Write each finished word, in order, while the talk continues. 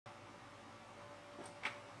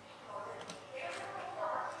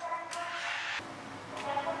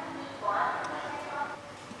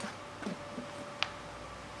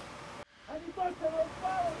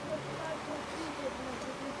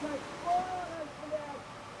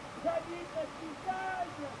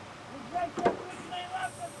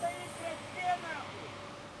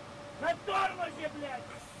На тормозе, блядь!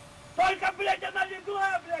 Только, блядь, она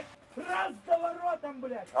легла, блядь! Раз за воротом,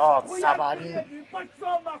 блядь! О, Хуяк, собаки. блядь, и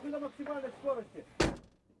пошел нахуй на максимальной скорости!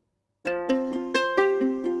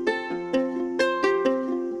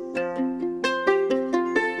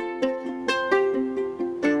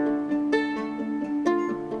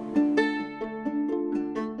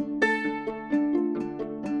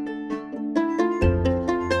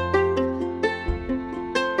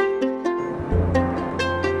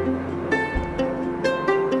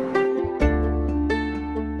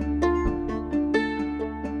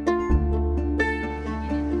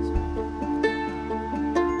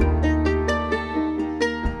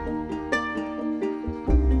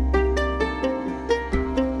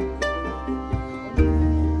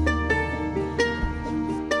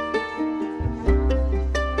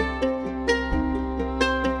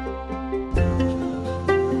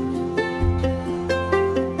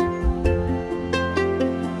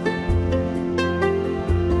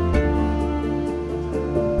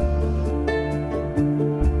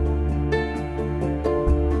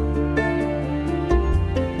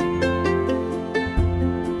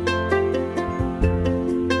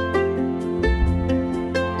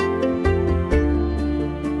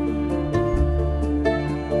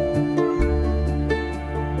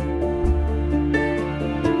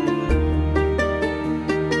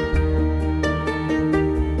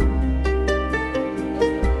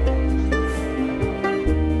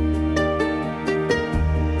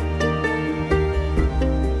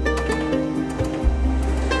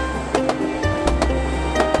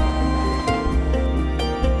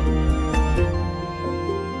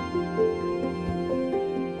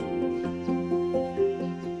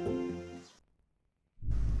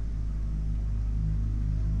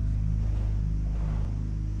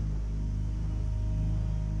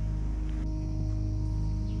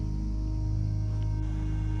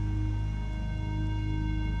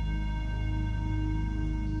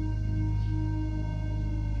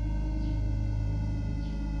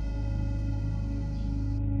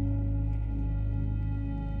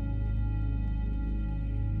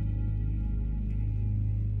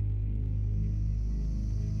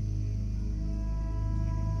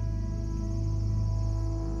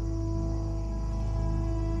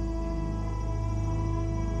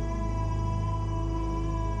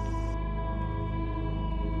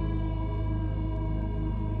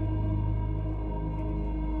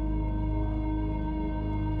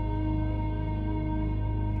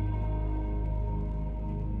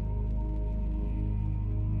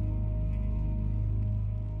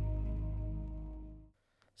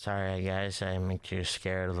 Sorry, guys, I make you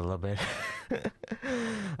scared a little bit.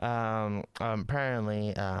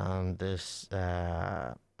 Apparently, this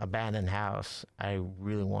abandoned house. I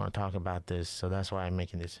really want to talk about this, so that's why I'm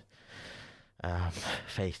making this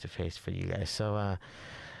face to face for you guys. So,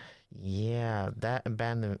 yeah, that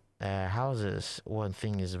abandoned houses. One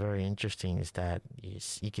thing is very interesting is that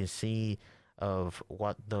you can see of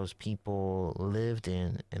what those people lived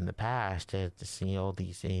in the past. To see all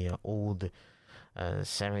these old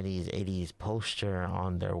 70s 80s poster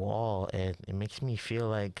on their wall, it makes me feel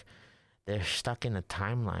like they're stuck in a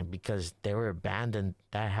timeline because they were abandoned.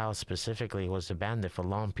 That house specifically was abandoned for a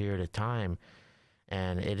long period of time,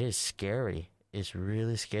 and it is scary. It's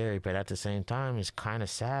really scary, but at the same time it's kind of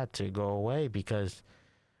sad to go away because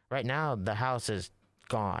right now the house is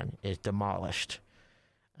gone. It's demolished.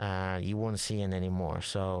 You won't see it anymore.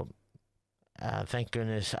 So thank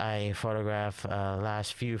goodness I photographed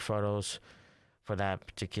last few photos for that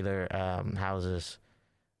particular houses.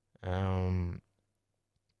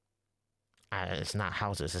 It's not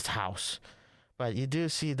houses, it's house. But you do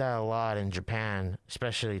see that a lot in Japan,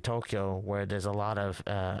 especially Tokyo, where there's a lot of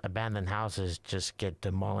abandoned houses just get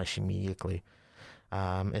demolished immediately.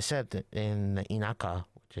 It said in Inaka,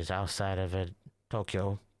 which is outside of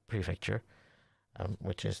Tokyo prefecture,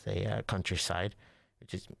 which is the countryside,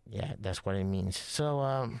 which is, yeah, that's what it means.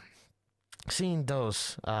 So seeing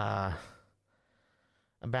those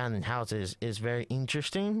abandoned houses is very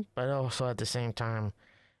interesting, but also at the same time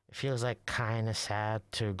it feels like kind of sad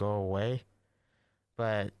to go away.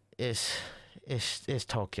 But it's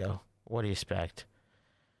Tokyo. What do you expect?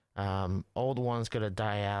 Old ones gonna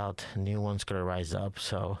die out, new ones gonna rise up.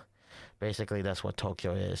 So basically that's what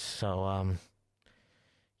Tokyo is. So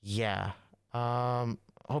yeah,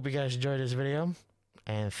 hope you guys enjoyed this video,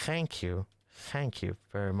 and thank you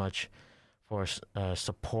very much for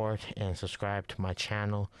support and subscribe to my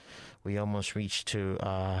channel. We almost reached to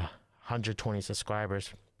 120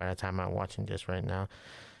 subscribers by the time I'm watching this right now.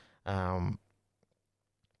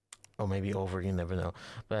 or maybe over, you never know.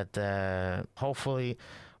 But hopefully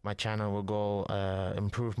my channel will go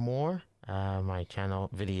improve more. My channel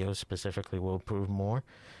videos specifically will improve more.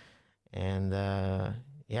 And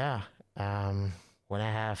yeah, when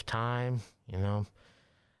I have time, you know,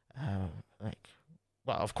 like,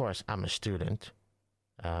 well, of course, I'm a student.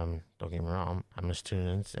 Don't get me wrong, I'm a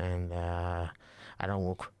student, and I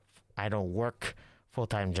don't work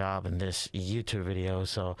full-time job in this YouTube video,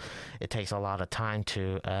 so it takes a lot of time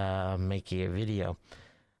to make a video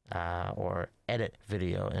or edit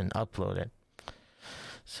video and upload it.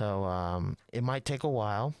 So it might take a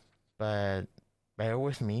while, but bear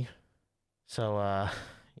with me. So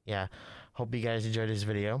yeah, hope you guys enjoyed this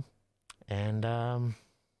video, and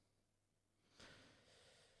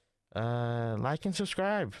like and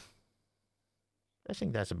subscribe. I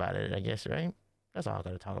think that's about it, I guess, right? That's all I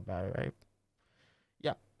gotta talk about, right?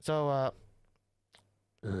 Yeah. So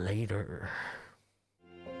later.